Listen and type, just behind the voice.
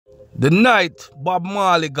The night Bob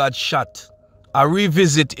Marley got shot, a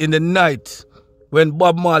revisit in the night when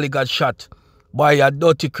Bob Marley got shot by a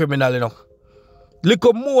dirty criminal, you know. Look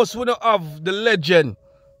at most we don't have the legend,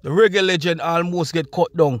 the reggae legend almost get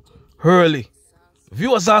cut down early.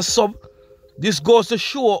 Viewers are sub, this goes to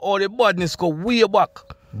show how the badness go way back.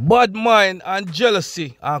 Bad mind and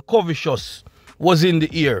jealousy and covetous was in the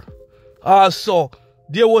air. Also,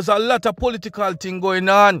 there was a lot of political thing going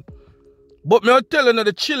on. But me I tell you,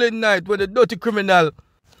 the chilling night when the dirty criminal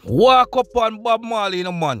walk up on Bob Marley, you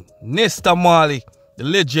know, man, Nesta Marley, the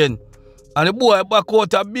legend, and the boy back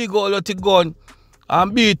out a big old dirty gun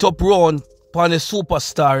and beat up round upon the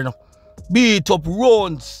superstar, you know. Beat up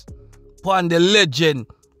rounds upon the legend.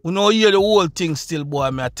 You know, hear the whole thing still, boy,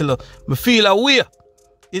 me I tell you. Me feel a way.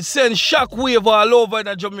 It sends shockwave all over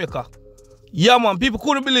in Jamaica. Yeah, man, people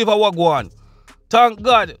couldn't believe how was going on. Thank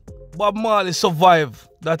God Bob Marley survived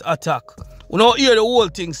that attack. You know, hear the whole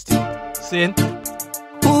thing still. Saying?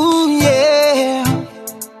 Ooh, yeah.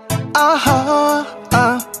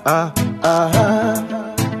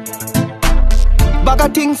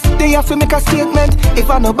 BaggaThingz, they have to make a statement. If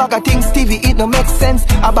I know BaggaThingz TV, it no make sense.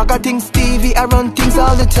 A BaggaThingz TV, I run things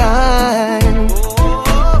all the time.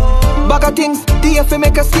 BaggaThingz, they have to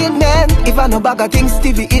make a statement. If I know BaggaThingz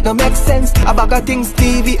TV, it no make sense. A BaggaThingz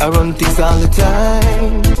TV, I run things all the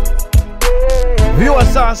time.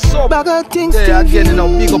 Viewers are so BaggaThingz they TV, again, you know,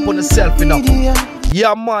 big up on yourself, you know.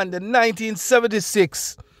 Yeah, man, the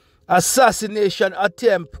 1976 assassination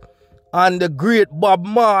attempt on the great Bob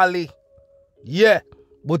Marley. Yeah,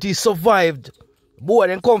 but he survived. Boy,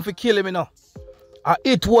 then come for kill him, you know.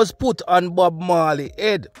 It was put on Bob Marley's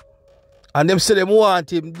head. And them say them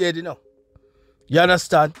want him dead, you know. You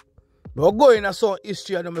understand? We're going to some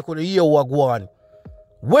history and we're going to hear what go on.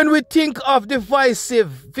 When we think of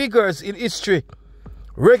divisive figures in history,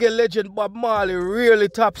 reggae legend Bob Marley really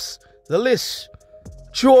tops the list.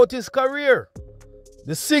 Throughout his career,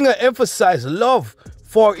 the singer emphasized love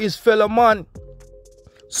for his fellow man,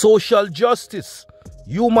 social justice,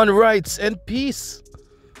 human rights, and peace.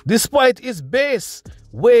 Despite his base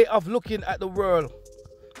way of looking at the world,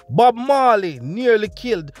 Bob Marley nearly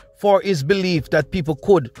killed for his belief that people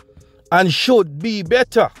could and should be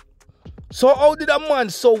better. So how did a man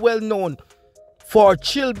so well known for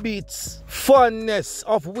chill beats, fondness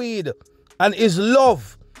of weed, and his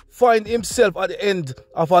love find himself at the end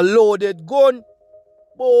of a loaded gun?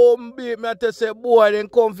 Boom, baby, me to say, boy, then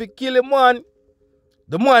come for kill him, man.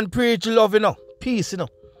 The man preach love, you know, peace, you know,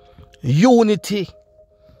 unity,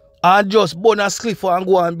 and just burn a spliff and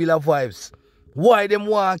go and build a vibes. Why them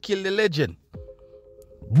want to kill the legend?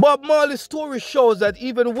 Bob Marley's story shows that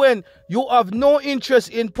even when you have no interest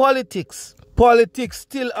in politics, politics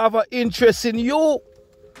still have an interest in you.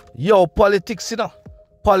 Yo, politics, you know.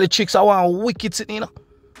 Politics, I want wicked, you know.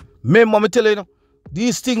 Remember, me tell you, you know,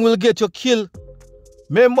 these things will get you killed.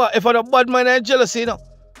 Remember, if I'm a bad man and jealousy, you know,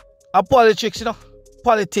 a politics, you know,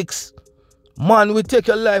 politics. Man, we take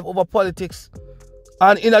your life over politics.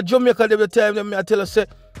 And in a Jamaica, every time, I tell you, say,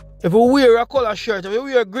 if you wear a color shirt, if you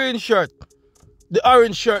wear a green shirt, the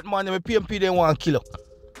orange shirt, man, the PMP, they want to kill you.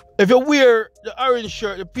 If you wear the orange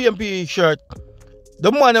shirt, the PMP shirt,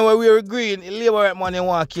 the man that wear green, the labor right man, they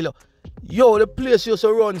want to kill you. Yo, the place used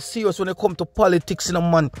to run serious when it come to politics, you know,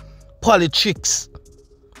 man. Politics.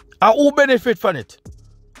 And who benefit from it?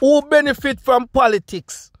 Who benefit from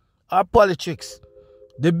politics or politics?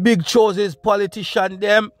 The big choices politician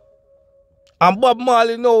them. And Bob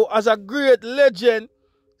Marley now, as a great legend,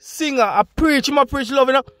 singer, I preach love,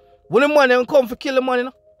 you know. When the man come for kill the man, you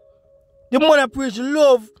know. The man preach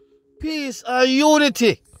love, peace, and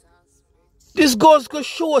unity. This goes to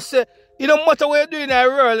show, say, it don't matter what you're doing in the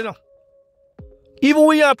world, you know. Even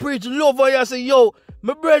when you preach love, and you say, yo,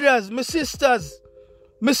 my brothers, my sisters,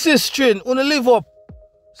 my sistren, wanna live up.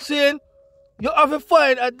 Saying, you have to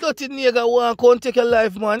find a dirty nigga who want to come take your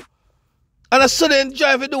life, man. And a sudden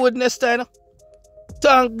drive you do it next time, you know.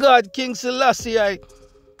 Thank God, King Selassie,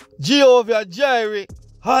 Jehovah, Jireh,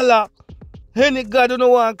 Allah, any God don't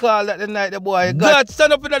want to call that the night the boy. God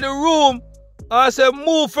stand up in the room and say,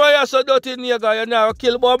 move from here so dirty nigga, you now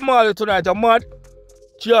kill Bob Marley tonight, I'm mad.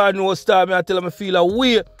 John no star me, I tell him I feel a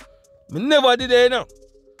way. I never did that, you know.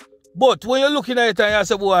 But when you're looking at it and you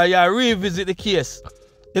say, boy, you revisit the case,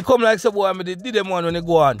 it come like, say, boy, I did them one when they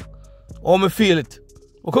go on. Or me feel it.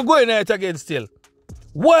 We could go in it again still.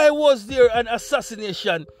 Why was there an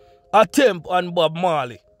assassination attempt on Bob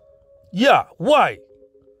Marley? Yeah, why?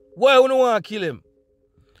 Why would you want to kill him?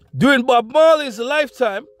 During Bob Marley's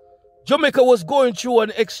lifetime, Jamaica was going through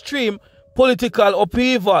an extreme political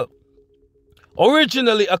upheaval.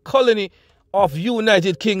 Originally a colony of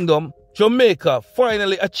United Kingdom, Jamaica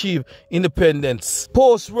finally achieved independence.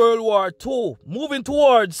 Post-World War II, moving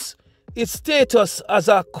towards its status as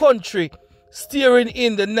a country steering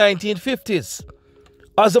in the 1950s.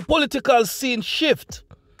 As the political scene shifted,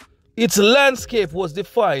 its landscape was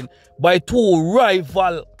defined by two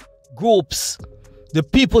rival groups: the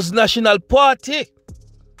People's National Party,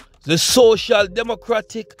 the Social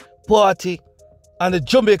Democratic Party, and the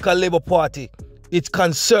Jamaica Labour Party, its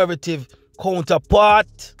conservative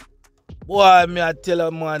counterpart. Boy, me I tell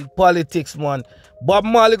you, man, politics, man. Bob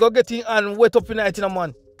Marley go get in and wet up in night, you know,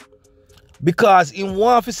 man. Because he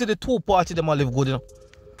want to see the two parties them all live good, you know.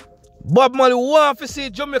 Bob Marley want to see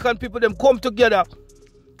Jamaican people them come together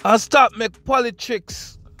and start make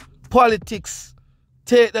politics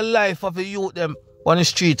take the life of the youth them on the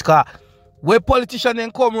street. Cause where politicians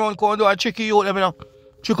then come around, come do a tricky youth them, you know.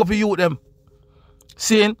 Trick up the youth them.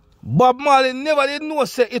 Seeing Bob Marley never did know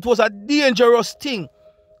say it was a dangerous thing.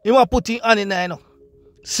 He was putting on in there, you know.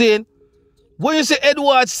 Saying, when you say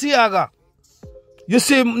Edward Seaga, you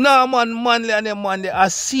see now man Manley and them man, they are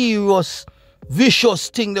serious, vicious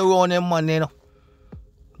thing they run them man, you know.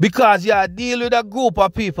 Because you deal with a group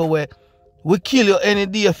of people where we kill you any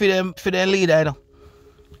day for them leader, you know.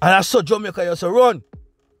 And I saw Jamaica used to run.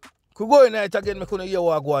 Could go in night again, I couldn't hear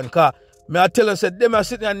what I go on. Because I tell you, said them are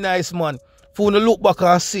sitting there nice man. For you look back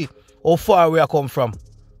and see how far we come from.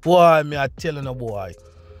 Boy, me I tell you, boy.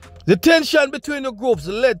 The tension between the groups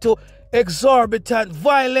led to exorbitant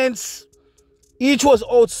violence. Each was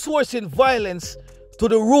outsourcing violence to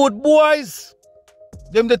the rude boys.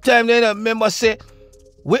 Them the time they remember say,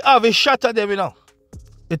 we have a shot at them, you know.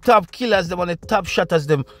 The top killers them and the top shotters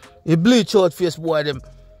them. The bleach out face boy them.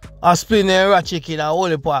 A spin and rat chicken and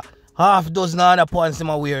only part half dozen other pants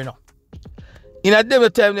them are wearing, you know. In a them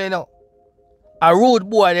time they, you know, a rude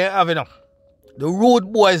boy they have, you know. The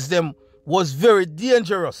rude boys them was very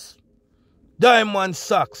dangerous. Diamond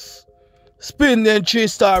socks, spin then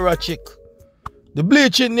 3-star rat chick. The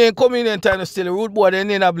bleaching they come in and time to steal the rude boy, they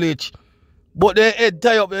need a bleach. But their head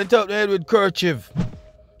tie up their head with kerchief.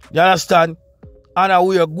 You understand? And I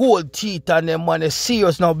wear gold teeth and them man, they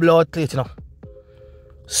serious now blood clot, you know.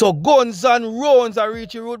 So guns and rounds are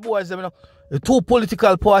reaching rude boys them, you know. The two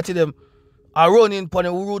political party them are running for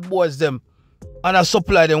the rude boys them and I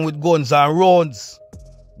supply them with guns and rounds.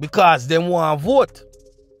 Because they want to vote.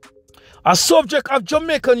 A subject of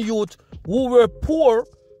Jamaican youth who were poor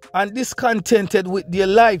and discontented with their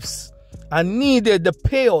lives and needed the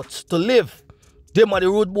payouts to live. Them are the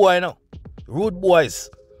rude boys now. Rude boys.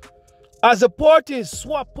 As the parties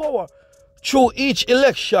swap power through each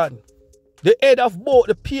election, the head of both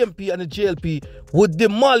the PMP and the JLP would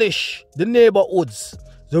demolish the neighborhoods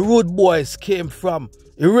the rude boys came from,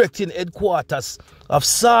 erecting headquarters of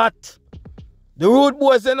SH0T. The rude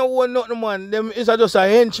boys, they don't want nothing, man. Them is just a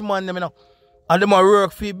henchman, them, you know. And them a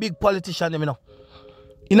work for big politician, them, you know.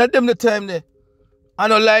 In a them the time there, I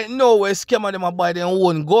don't like no way scammer them a buy their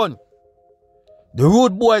own gun. The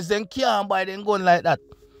rude boys, then can't buy their gun like that.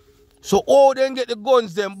 So how they get the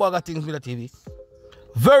guns, them BaggaThingz Media TV?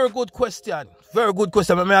 Very good question. Very good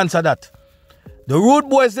question. Let me answer that. The rude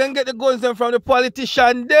boys then get the guns them from the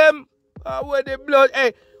politician, them. Where the blood,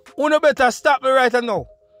 hey, you better stop me right now.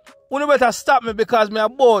 You better stop me because me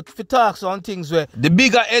about for talks on things where the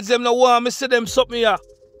bigger heads them no want me see them something here.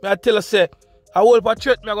 Me I tell you say, a whole pa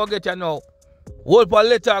threat me I go get you now. Whole pa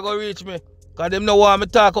letter I go reach me. Cause them no want me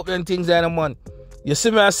talk up them things there, man. You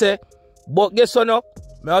see me I say, but guess what now?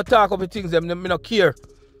 Me I talk up the things them me no care.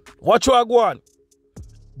 Watch what I go on.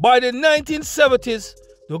 By the 1970s,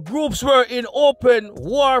 the groups were in open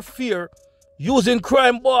warfare, using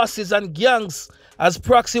crime bosses and gangs as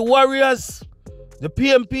proxy warriors. The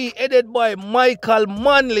PMP, headed by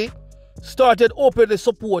MARLEY, started openly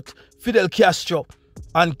support Fidel Castro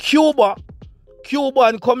and Cuban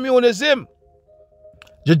communism.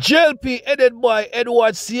 The JLP, headed by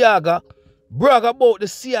Edward Seaga, brag about the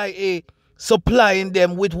CIA supplying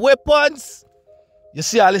them with weapons. You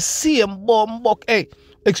see all the same bomb buck. Hey,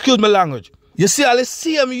 excuse my language. You see all the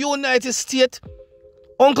same United States.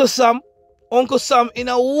 Uncle Sam in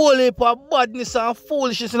a whole heap of badness and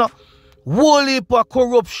foolishness, you know. Whole heap of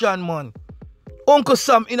corruption, man. Uncle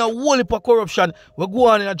Sam in a whole heap of corruption. We go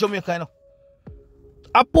on in Jamaica, you know.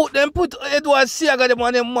 I put Edward Seaga them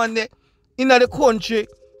and them man there in the country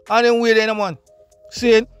and then where they, man.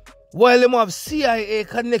 Saying, while them have CIA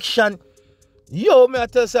connection, yo, me I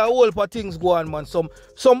tell you a whole heap of things go on, man. Some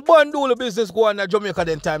bandole business go on in Jamaica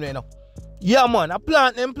them time there, you know. Yeah, man, I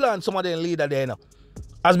plant some of them leader there, you know.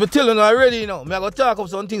 As me telling you already, you know, me I go talk up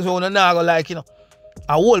some things we don't go like, you know.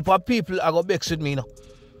 A whole lot of people are going to vex with me, you know.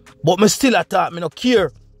 But me still attack, me no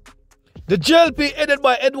care. The JLP headed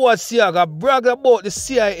by Edward Siaga bragged about the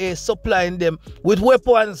CIA supplying them with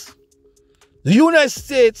weapons. The United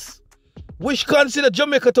States, which considered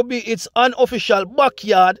Jamaica to be its unofficial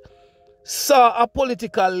backyard, saw a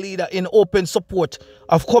political leader in open support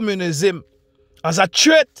of communism as a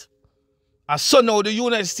threat. And so now the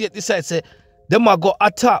United States decides to say, they might go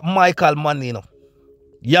attack Michael Manley, you know.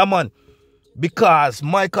 Yeah, man. Because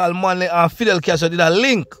Michael Manley and Fidel Castro did a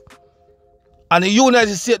link. And the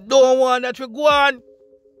United States don't want that we go on.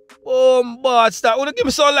 But start. Wanna give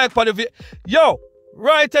me some like for the video? Yo,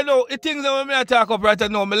 right now, the things that I talk up right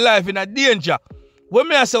now, my life in a danger. When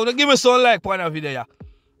I say, wanna give me some like for the video, yeah.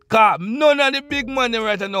 Cause none of the big money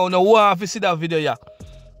right now no want to see that video, yeah.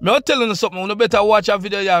 I'm telling you something, you better watch that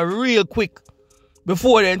video, yeah, real quick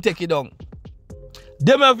before they take it down.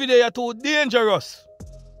 Them video are too dangerous.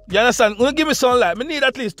 You understand? You give me some like. I need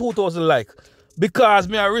at least 2,000 like. Because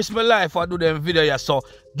me I risk my life for do them video, yeah. So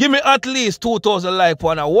give me at least 2,000 like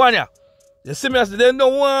for one, yeah. You see me as they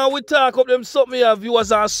don't want we talk up them something, yeah,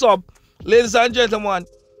 viewers and sub. Ladies and gentlemen,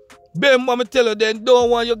 Ben, I'm tell you, they don't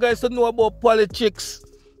want you guys to know about politics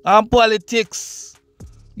and politics.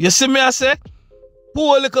 You see me I say?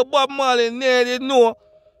 Poor little Bob Marley, they know.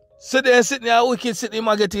 So they sitting there wicked, sitting him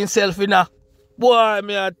and get himself in there. Boy,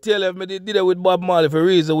 me I tell him, they did it with Bob Marley for a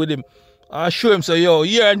reason with him. I show him, so yo,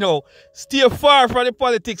 yeah, no. Stay far from the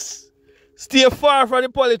politics. Stay far from the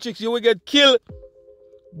politics, you will get killed.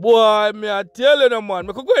 Boy, me I tell you, no, man.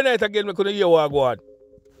 I could go in night again, I couldn't hear what I go on.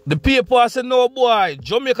 The people said, no, boy,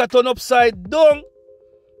 Jamaica turned upside down.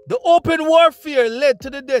 The open warfare led to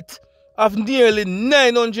the death of nearly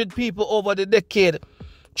 900 people over the decade.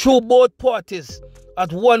 Through both parties,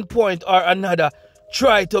 at one point or another,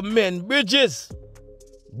 try to mend bridges.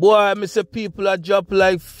 Boy, me say people are drop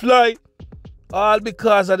like fly. All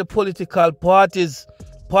because of the political parties.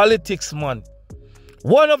 Politics, man.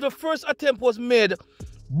 One of the first attempts was made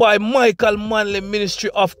by Michael Manley Ministry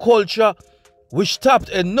of Culture, which tapped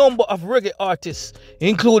a number of reggae artists,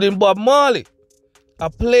 including Bob Marley. A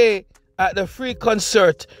play at the free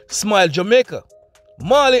concert Smile Jamaica.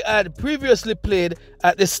 Marley had previously played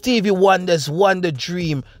at the Stevie Wonder's Wonder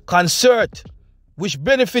Dream concert, which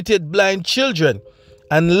benefited blind children,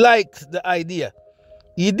 and liked the idea.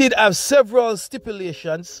 He did have several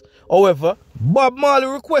stipulations. However, Bob Marley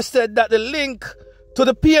requested that the link to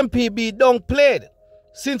the PMP be downplayed,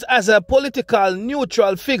 since as a political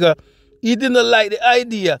neutral figure, he didn't like the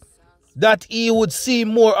idea that he would seem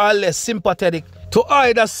more or less sympathetic to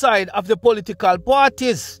either side of the political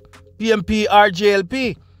parties, PMP or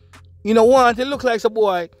JLP. You know, want to look like some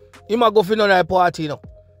boy, he might go for another party, you know.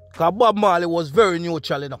 Because Bob Marley was very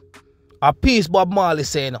neutral, you know. A piece Bob Marley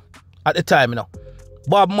saying, you know, at the time, you know.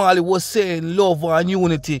 Bob Marley was saying love and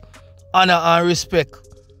unity, honor and respect.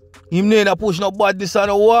 Him never push no badness and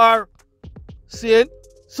no war. See?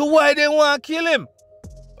 So why they want to kill him?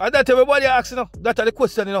 And that everybody asks, you know. That's the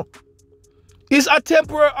question, you know. His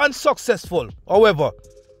attempt were unsuccessful. However,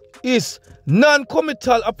 his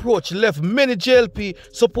non-committal approach left many JLP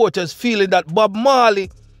supporters feeling that Bob Marley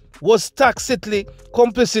was tacitly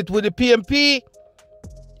complicit with the PMP.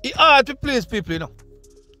 He had to please people, you know.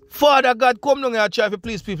 Father God come down and try to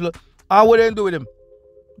please people. And what they do with him?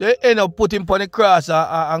 They end up putting him on the cross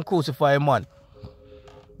and crucify him, man.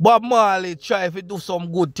 Bob Marley try to do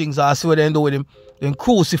some good things and see what they do with him. Then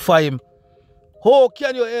crucify him. How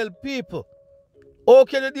can you help people? How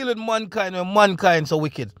can you deal with mankind when mankind is so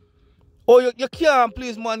wicked? Oh, you can't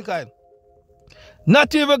please mankind.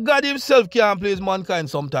 Not even God himself can please mankind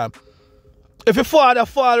sometimes. If your father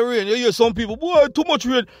fall rain, you hear some people, boy, too much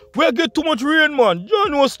rain. We get too much rain, man. You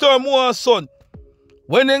know storm more sun.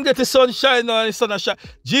 When they get the sunshine and the sun shine.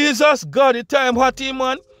 Jesus, God, the time hot,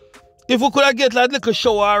 man. If we could have get like little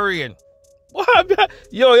shower of rain.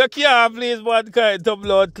 Yo, you can't please mankind to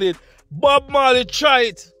blood clean. Bob Marley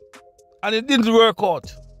tried. And it didn't work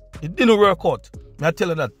out. It didn't work out. I tell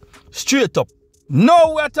you that. Straight up.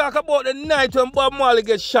 Now we are talking about the night when Bob Marley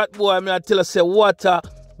gets shot, boy. I tell you, say, what a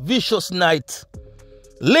vicious night.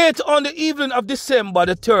 Late on the evening of December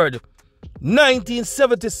the 3rd,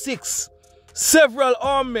 1976, several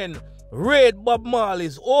armed men raid Bob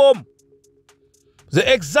Marley's home.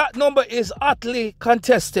 The exact number is hotly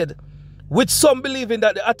contested, with some believing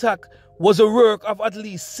that the attack was a work of at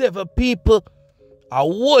least 7 people. A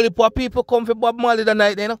whole heap of people come for Bob Marley that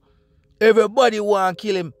night, you know. Everybody want to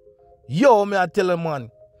kill him. Yo, me I tell him, man.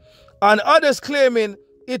 And others claiming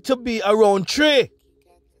it to be around 3.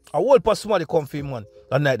 A whole heap of somebody come for him, man.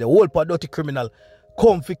 That night, the whole heap of dirty criminal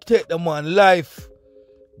come for take the man life.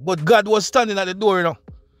 But God was standing at the door, you know.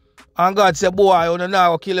 And God said, boy, I don't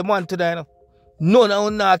know kill a man today, you know. None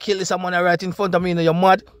of you kill this man right in front of me, you know. You're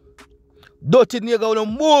mad. Dirty nigga wanna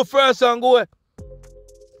move first and go.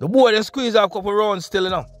 The boy then squeeze out a couple rounds still, you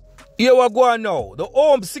know. Here we go now. The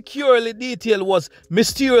home securely detail was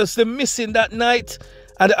mysteriously missing that night,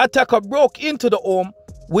 and the attacker broke into the home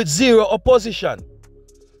with zero opposition.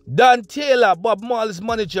 Dan Taylor, Bob Marley's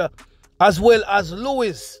manager, as well as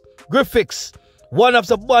Louis Griffiths, one of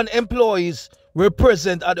the band employees, were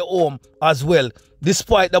present at the home as well,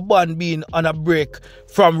 despite the band being on a break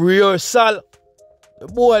from rehearsal. The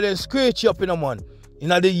boy then screech up in a man, in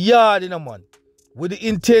the yard in a man, with the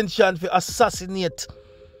intention to assassinate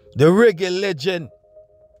the reggae legend.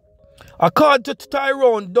 According to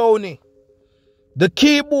Tyrone Downey, the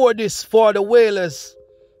keyboardist for the Wailers,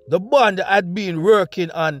 the band had been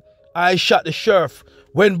working on I Shot the Sheriff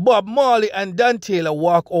when Bob Marley and Dan Taylor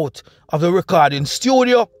walk out of the recording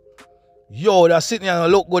studio. Yo, they're sitting here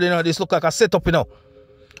and look good, you know. This look like a setup, you know.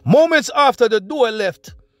 Moments after the door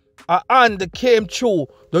left, a hand came through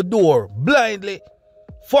the door blindly,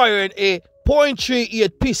 firing a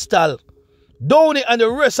 .38 pistol. Downey and the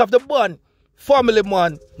rest of the band, family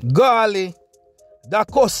man, Garley, Da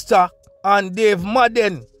Costa, and Dave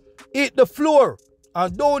Madden, hit the floor,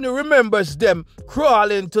 and Downey remembers them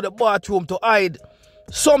crawling to the bathroom to hide,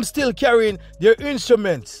 some still carrying their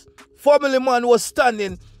instruments. Family man was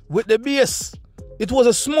standing with the bass. It was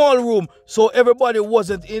a small room, so everybody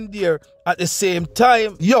wasn't in there at the same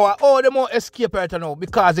time. Yo, all them out escape right now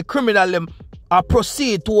because the criminal them are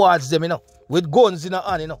proceed towards them, you know, with guns in the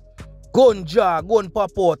hand, you know. Gun jar, gun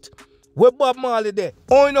pop out. Where Bob Marley there?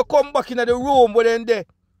 Oh, you know, come back into the room where them there.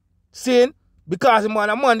 Seeing? Because a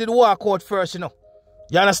man did walk out first, you know.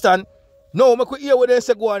 You understand? No, I could hear what they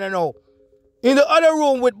say going on now. In the other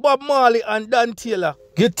room with Bob Marley and Dan Taylor,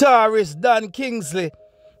 guitarist Dan Kingsley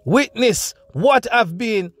witness what have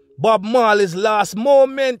been Bob Marley's last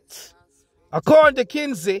moment. According to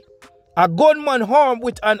Kingsley, a gunman armed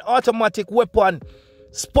with an automatic weapon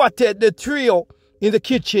spotted the trio in the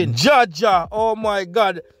kitchen. Jaja, oh my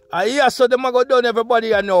God. I hear so them go down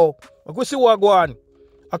everybody I know. I could see what go on.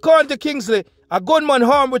 According to Kingsley, a gunman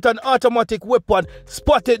armed with an automatic weapon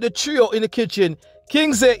spotted the trio in the kitchen.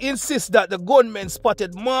 Kingsley insists that the gunman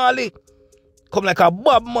spotted Marley. Come like a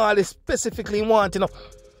Bob Marley specifically want, you know.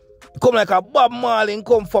 Come like a Bob Marley and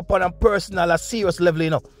come for on a personal, a serious level,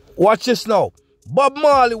 you know. Watch this now. Bob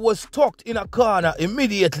Marley was tucked in a corner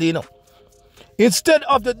immediately, you know. Instead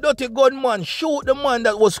of the dirty gunman shoot the man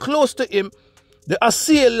that was close to him, the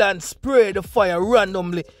assailant sprayed the fire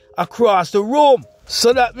randomly across the room.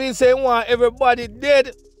 So that means they want everybody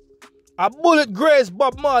dead. A bullet grazed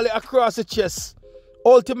Bob Marley across the chest,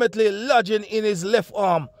 ultimately lodging in his left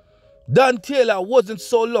arm. Dan Taylor wasn't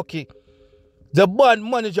so lucky. The band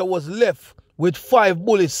manager was left with 5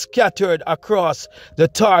 bullets scattered across the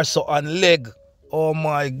torso and leg. Oh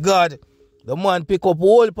my God. The man pick up a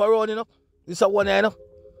whole heap around, you know. This is one, you know.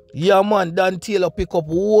 Yeah, man, Dan Taylor pick up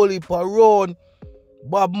a whole heap around.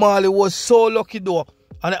 Bob Marley was so lucky though.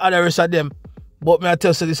 And the other rest of them. But me I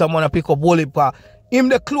tell you this, I'm gonna pick up a whole heap. Him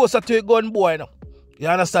the closer to a gun boy, you know. You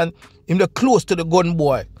understand? Him the close to the gun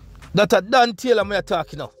boy. That's a Dan Taylor me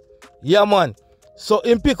talking now. Yeah, man. So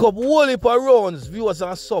him pick up whole heap of rounds, viewers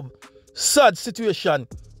and sub. Sad situation.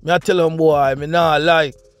 Me I tell him, boy, me nah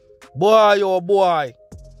lie. Boy, oh boy.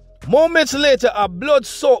 Moments later, a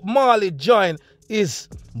blood-soaked Marley joined his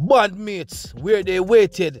bandmates where they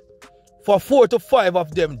waited for 4 to 5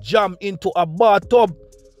 of them jam into a bathtub.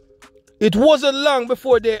 It wasn't long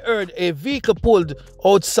before they heard a vehicle pulled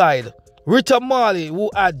outside. Rita Marley,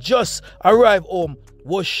 who had just arrived home,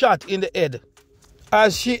 was shot in the head.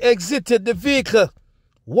 As she exited the vehicle,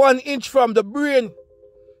 1 inch from the brain,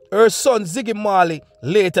 her son Ziggy Marley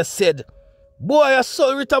later said, "Boy, I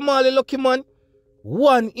saw Rita Marley lucky man.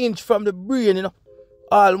 1 inch from the brain, you know.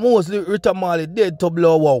 Almost Rita Marley dead to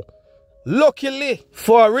blow wow." Luckily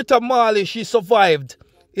for Rita Marley, she survived.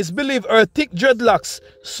 It's believed her thick dreadlocks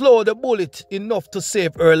slowed the bullet enough to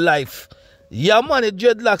save her life. Yeah, man, the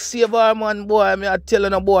dreadlocks save her, man, boy. I mean, I tell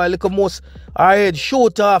you, boy, look at most her head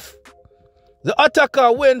shoot off. The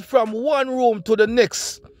attacker went from one room to the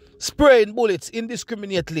next, spraying bullets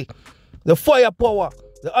indiscriminately. The firepower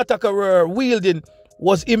the attacker were wielding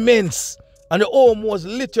was immense, and the home was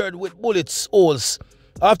littered with bullet holes.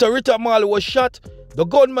 After Rita Marley was shot, the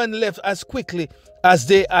gunman left as quickly as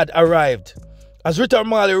they had arrived. As Rita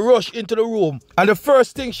Marley rushed into the room, and the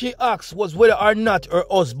first thing she asked was whether or not her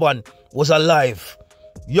husband was alive.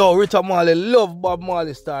 Yo, Rita Marley love Bob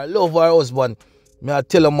Marley star, love her husband. Me I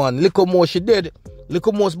tell her, man, look how much she did, look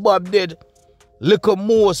how much Bob did, look how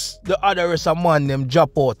much the other rest of man them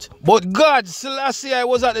drop out. But God, Selassie, I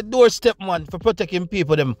was at the doorstep, man, for protecting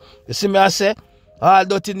people them. You see me I say, all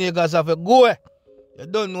dirty niggas have a go. You You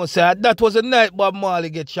don't know, sir. That was the night Bob Marley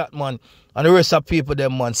get shot, man. And the rest of people,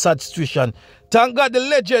 them, man. Sad situation. Thank God the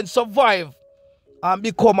legend survived and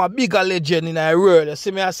become a bigger legend in our world. You see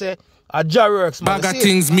me, I say, a Jarworks, man.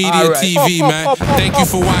 BaggaThingz Media TV, man. Thank you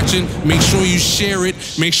for watching. Make sure you share it.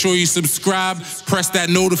 Make sure you subscribe. Press that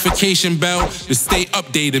notification bell to stay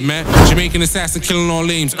updated, man. Jamaican assassin killing all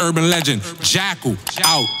names. Urban legend. Jackal.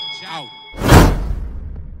 Out.